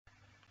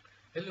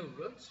Hello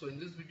everyone, so in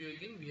this video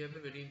again we have a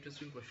very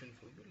interesting question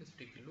for you. Let's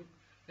take a look.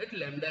 Let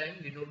lambda n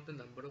denote the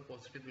number of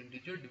positive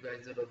integer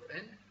divisor of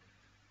n.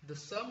 The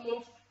sum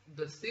of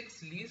the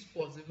 6 least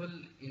possible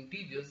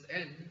integers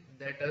n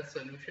that are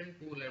solution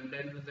to lambda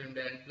n plus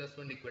lambda n plus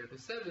 1 equal to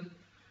 7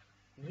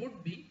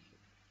 would be,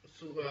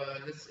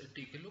 let's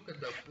take a look at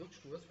the approach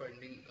towards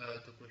finding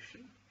the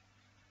question.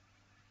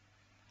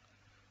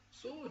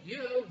 So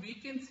here we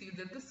can see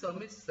that the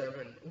sum is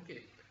 7.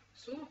 Okay,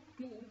 so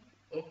to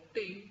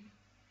obtain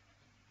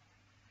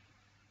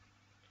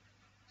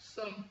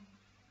sum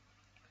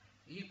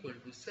equal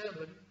to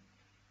 7,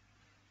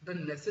 the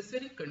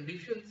necessary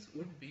conditions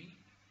would be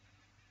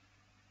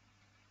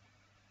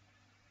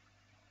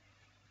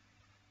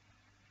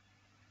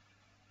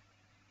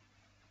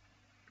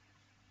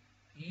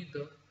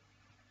either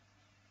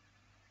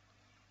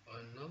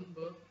a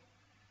number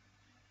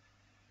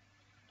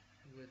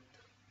with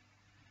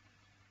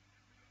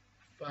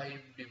 5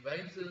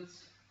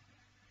 divisors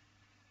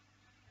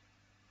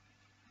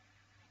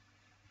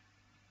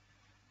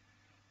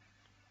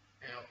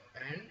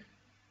and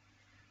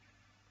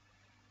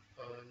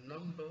a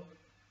number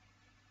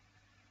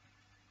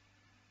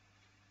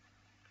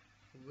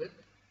with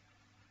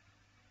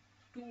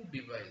 2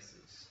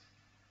 divisors.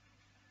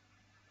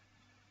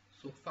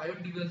 So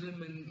 5 divisor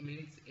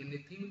means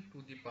anything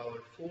to the power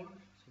 4, so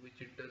which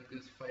in turn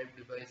gives 5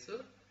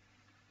 divisor,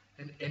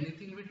 and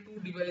anything with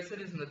 2 divisor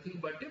is nothing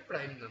but a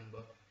prime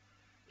number.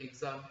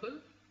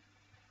 Example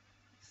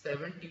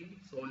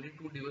 17, so only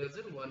 2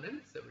 divisor 1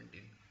 and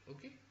 17.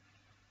 Okay,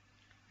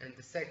 and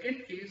the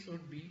second case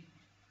would be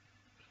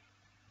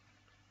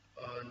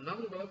a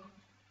number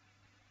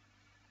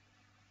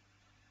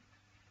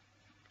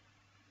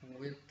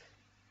with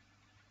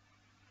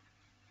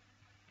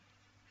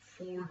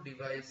 4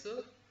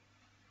 divisor,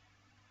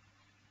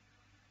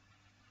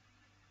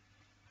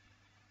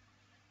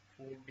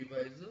 4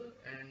 divisor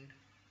and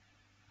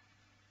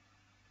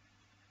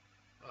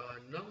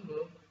a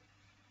number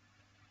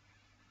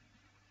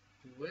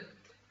with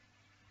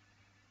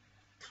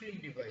 3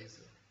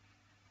 divisor.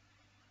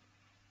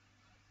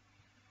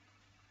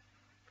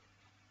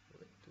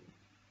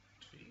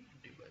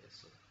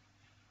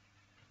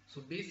 So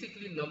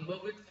basically number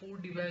with 4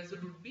 divisor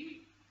would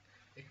be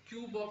a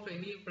cube of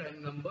any prime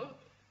number.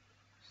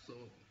 So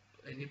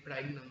any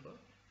prime number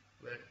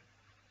where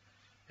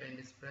n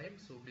is prime.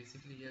 So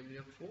basically here we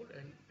have 4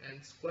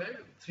 and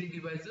square. 3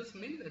 divisors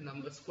mean the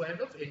number squared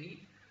of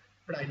any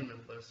prime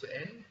number. So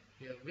n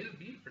here will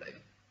be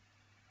prime.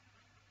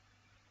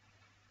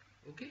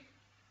 Okay.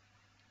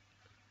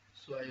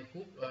 So I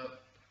hope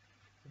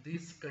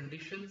these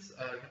conditions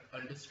are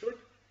understood.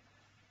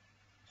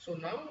 So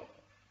now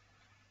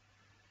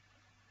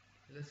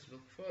let's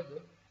look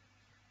further.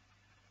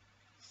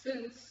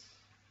 Since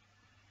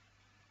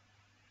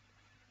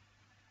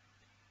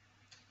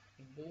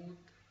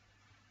both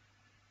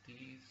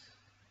these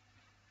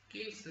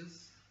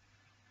cases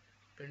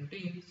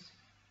contains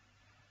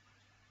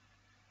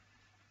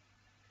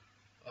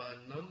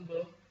a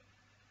number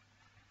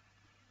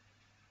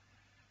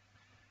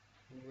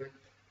with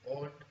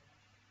odd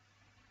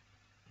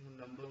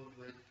number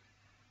with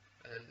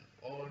an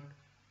odd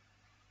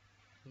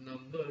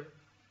number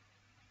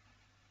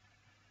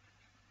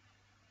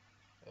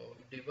of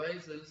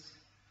divisors,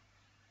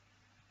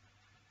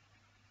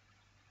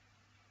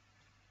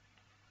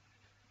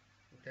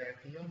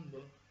 that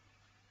number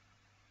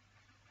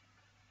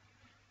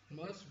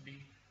must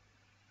be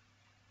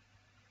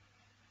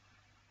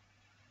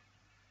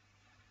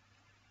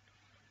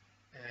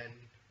an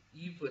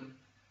even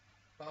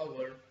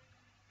power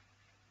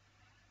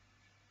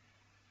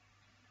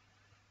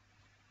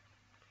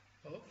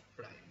of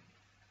prime.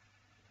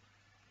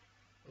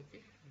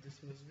 Okay, this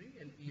must be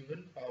an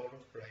even power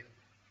of prime.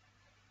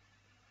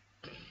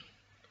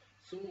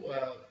 So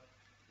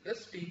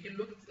let's take a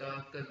look,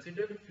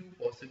 consider a few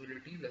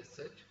possibilities as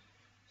such,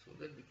 so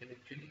that we can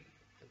actually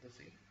do the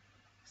same.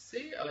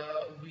 Say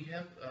we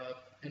have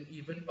an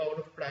even power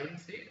of prime,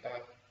 say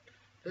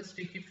let's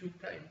take a few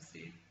primes,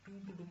 say 2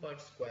 to the power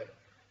square.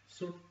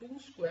 So 2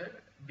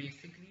 square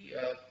basically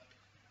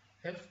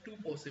have two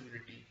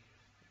possibility.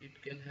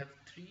 It can have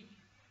 3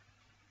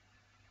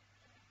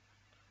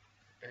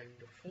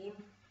 and 4,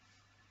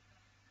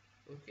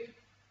 okay,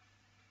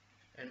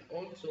 and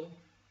also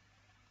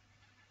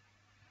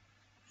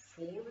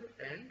 4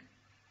 and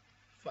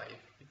 5,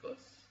 because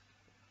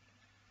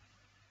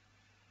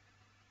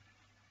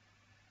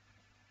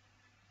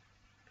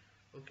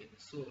okay,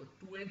 so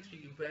 2 and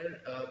 3 where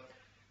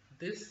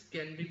this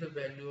can be the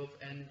value of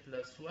n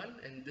plus 1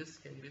 and this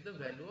can be the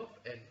value of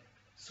n.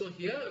 So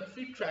here if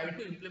we try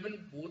to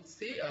implement both,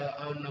 say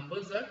our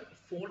numbers are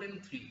 4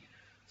 and 3.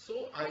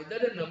 So either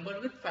a number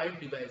with 5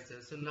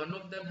 divisors, so none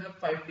of them have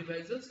 5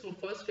 divisors, so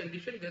first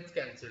condition gets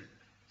cancelled.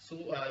 So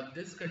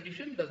this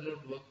condition does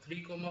not work,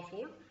 3 comma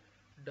 4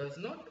 does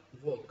not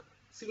work.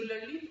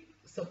 Similarly,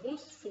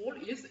 suppose 4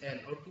 is n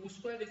or 2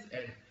 square is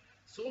n.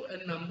 So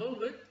a number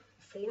with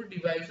 4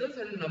 divisors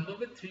and a number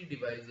with 3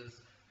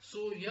 divisors.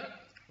 So yeah,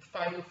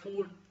 2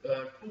 to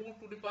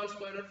the power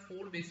square of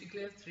 4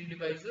 basically has 3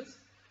 divisors,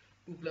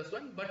 2 plus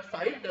 1, but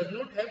 5 does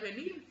not have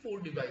any 4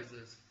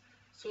 divisors.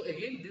 So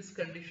again these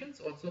conditions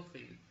also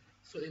fail.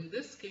 So in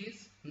this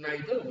case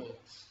neither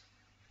works.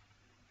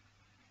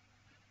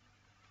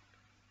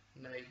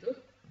 Neither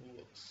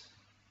works.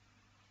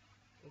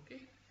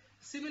 Okay.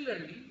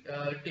 Similarly,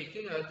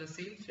 taking the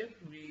same step,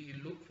 we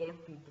look for 2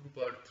 to the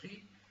power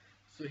 3.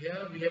 So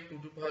here we have 2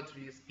 to the power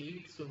 3 is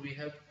 8. So we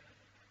have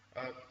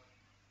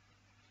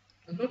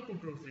not 2 to the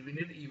power 3, we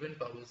need even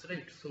powers,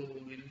 right? So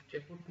we'll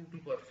check for 2 to the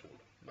power 4.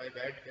 My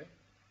bad here.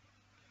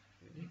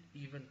 We need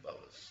even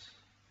powers.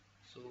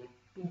 So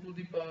 2 to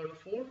the power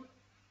 4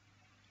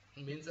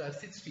 means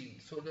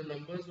 16. So the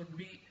numbers would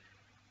be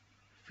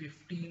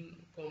 15,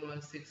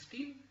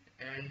 16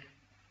 and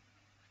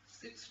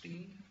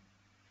 16,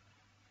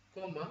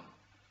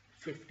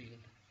 15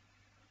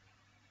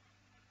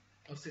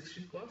 or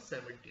 16,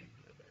 17.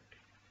 My bad.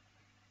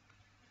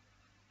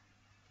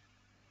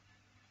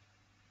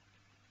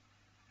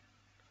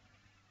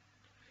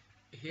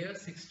 Here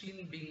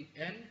 16 being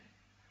n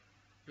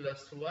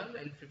plus 1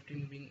 and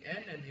 15 being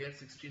n, and here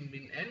 16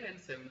 being n and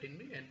 17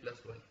 being n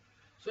plus 1.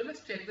 So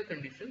let's check the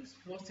conditions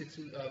for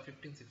 16,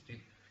 15,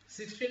 16.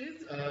 16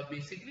 is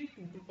basically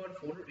 2 to the power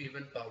 4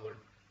 even power.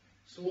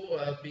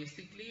 So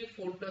basically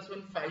 4 plus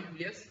 1 5,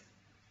 yes,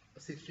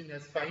 16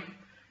 has 5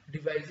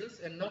 divisors,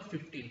 and now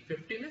 15.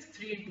 15 is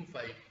 3 into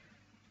 5.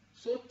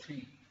 So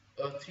 3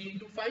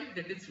 into 5,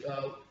 that is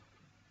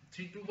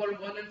 3 to the power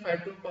 1 and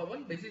 5 to the power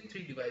 1, basically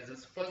 3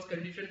 divisors. First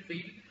condition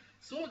failed.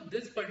 So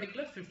this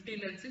particular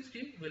 15 and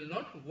 16 will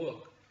not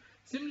work.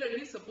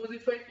 Similarly, suppose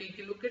if I take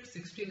a look at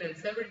 16 and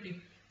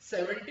 17,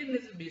 17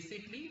 is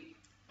basically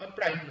a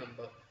prime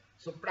number.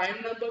 So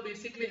prime number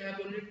basically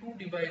have only 2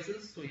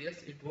 divisors, so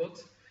yes, it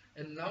works.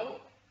 And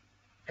now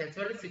as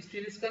far as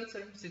 16 is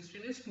concerned,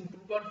 16 is 2 to the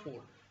power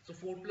 4. So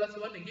 4 plus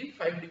 1 again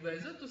 5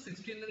 divisors, so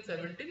 16 and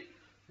 17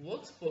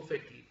 works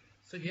perfectly.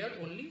 So here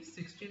only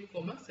 16,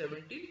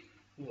 17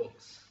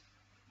 works.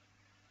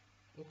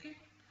 Okay.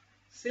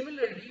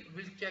 Similarly,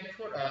 we'll check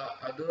for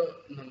other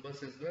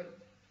numbers as well.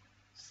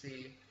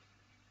 Say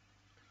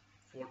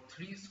for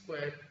 3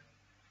 square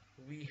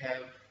we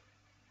have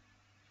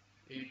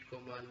 8,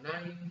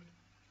 9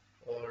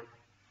 or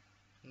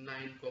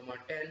 9,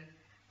 10,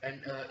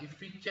 and if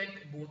we check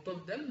both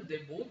of them, they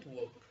both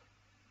work.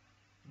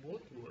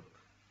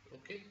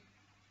 Okay.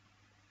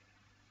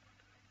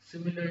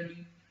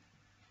 Similarly,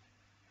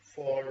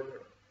 for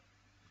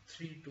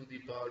 3 to the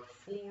power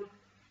 4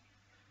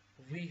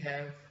 we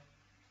have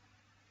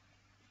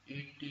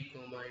 80,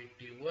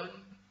 81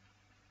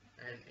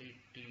 and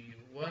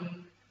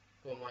 81,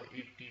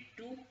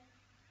 82,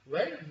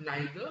 where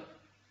neither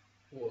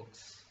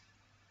works.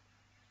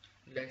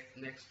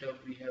 Next up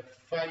we have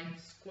 5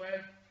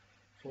 square.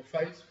 For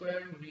 5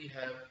 square we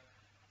have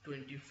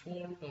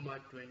 24,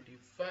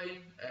 25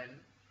 and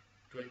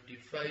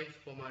 25,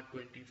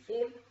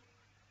 24.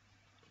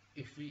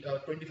 If we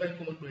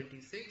 25,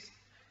 26,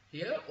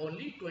 here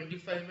only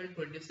 25 and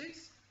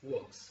 26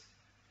 works.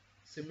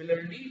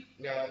 Similarly,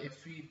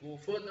 if we go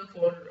further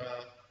for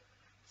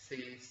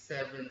say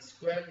 7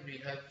 square, we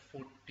have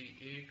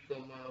 48,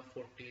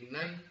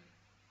 49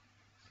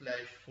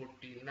 slash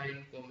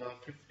 49,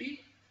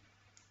 50.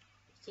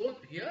 So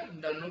here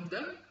none of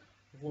them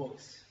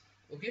works.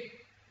 Okay.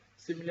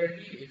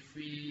 Similarly, if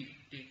we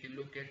take a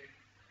look at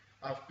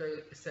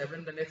after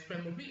 7, the next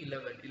prime would be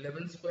 11.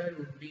 11 square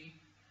would be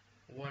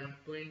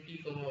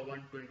 120,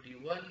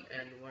 121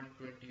 and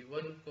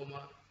 121,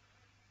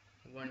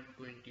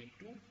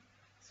 122.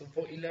 So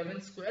for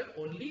 11 square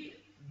only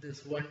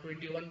this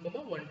 121,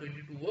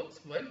 122 works,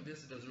 while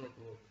this does not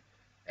work.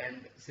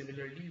 And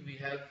similarly we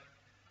have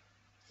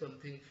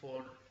something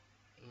for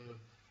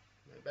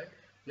my bad.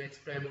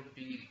 Next prime would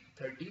be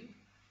 13.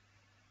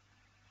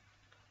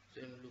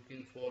 So I'm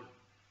looking for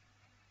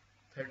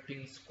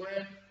 13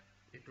 square.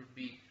 It would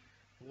be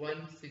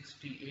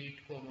 168,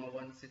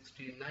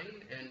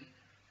 169 and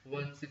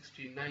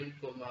 169,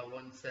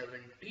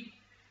 170.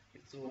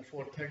 So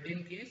for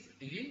 13 case,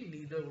 again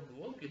neither would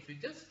work if we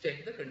just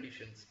check the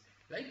conditions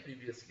like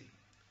previously.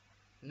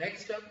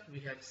 Next up we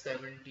have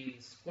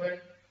 17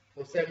 square.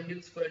 For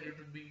 17 square it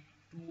would be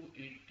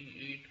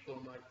 288,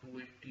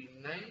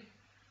 289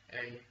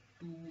 and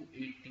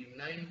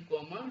 289,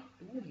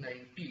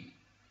 290.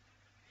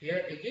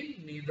 Here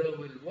again neither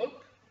will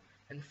work.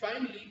 And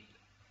finally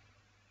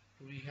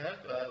we have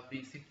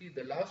basically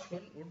the last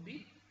one would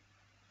be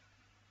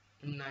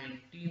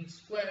 19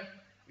 square.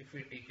 If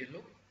we take a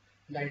look,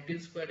 19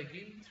 square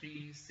again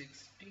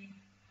 360,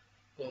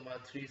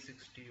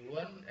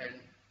 361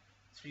 and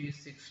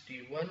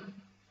 361,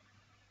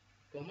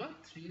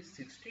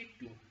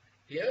 362.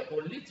 Here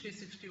only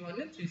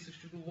 361 and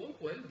 362 work,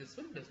 while this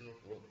one does not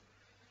work.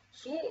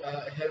 So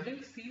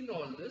having seen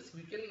all this,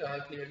 we can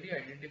clearly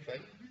identify.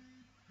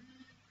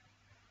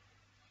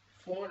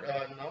 For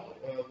now,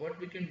 what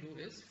we can do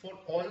is for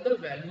all the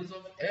values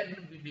of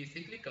n, we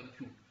basically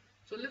compute.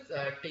 So let's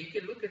take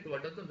a look at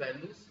what are the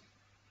values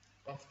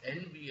of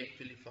n we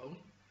actually found.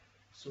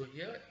 So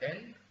here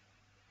n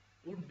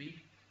would be,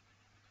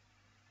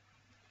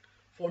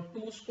 for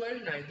 2 square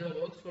neither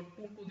works. For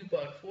 2 to the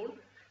power 4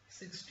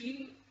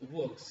 16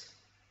 works.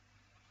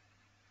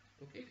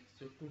 Okay,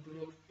 so 2 to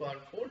the power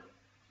 4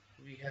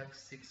 we have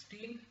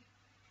 16.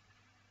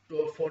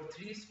 For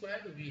 3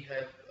 square we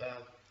have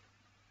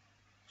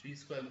 3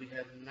 square we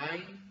have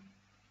 9.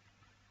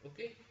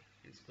 Okay,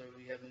 3 square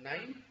we have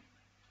 9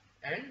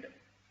 and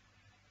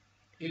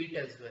 8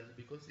 as well,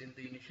 because in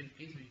the initial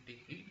case we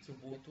take 8, so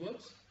both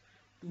works.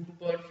 2 to the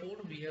power 4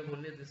 we have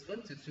only this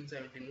one, 16,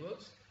 17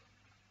 works.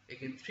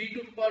 Again 3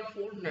 to the power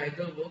 4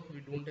 neither work, we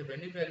don't have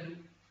any value.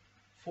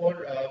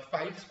 For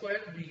 5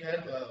 square we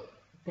have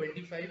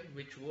 25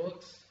 which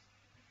works,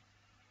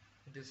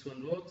 this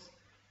one works.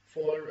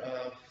 For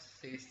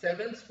say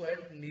 7 square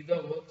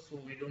neither works, so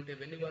we don't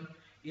have anyone.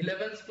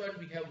 11 square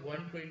we have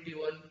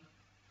 121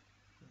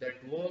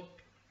 that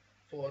worked.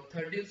 For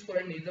 13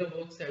 square neither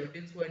works,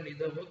 17 square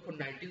neither work. For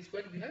 19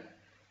 square we have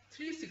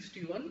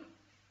 361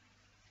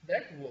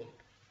 that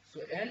worked.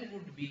 So n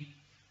would be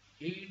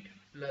 8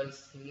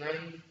 plus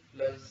 9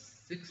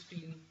 plus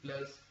 16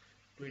 plus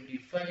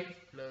 25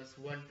 plus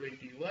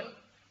 121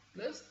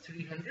 plus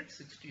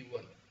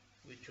 361,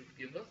 which should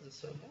give us the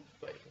sum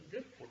of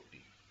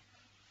 540.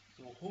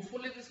 So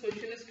hopefully this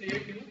question is clear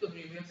to you, the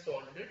way we have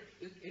solved it.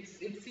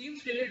 It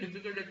seems really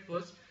difficult at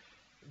first,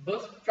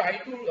 but try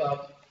to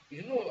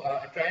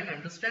try and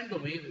understand the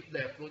way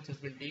the approach has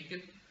been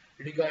taken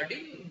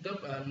regarding the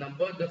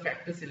the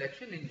factor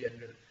selection in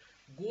general.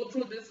 Go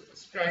through this,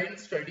 try and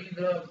study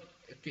the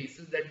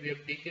cases that we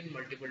have taken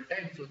multiple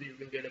times so that you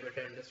can get a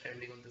better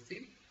understanding on the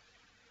same.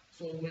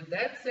 So with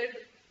that said,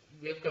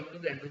 we have come to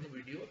the end of the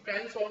video. Try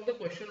and solve the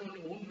question on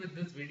your own with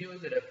this video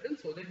as a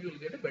reference so that you will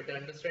get a better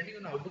understanding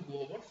on how to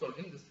go about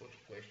solving this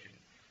question.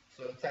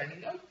 So I'm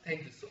signing out.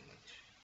 Thank you so much.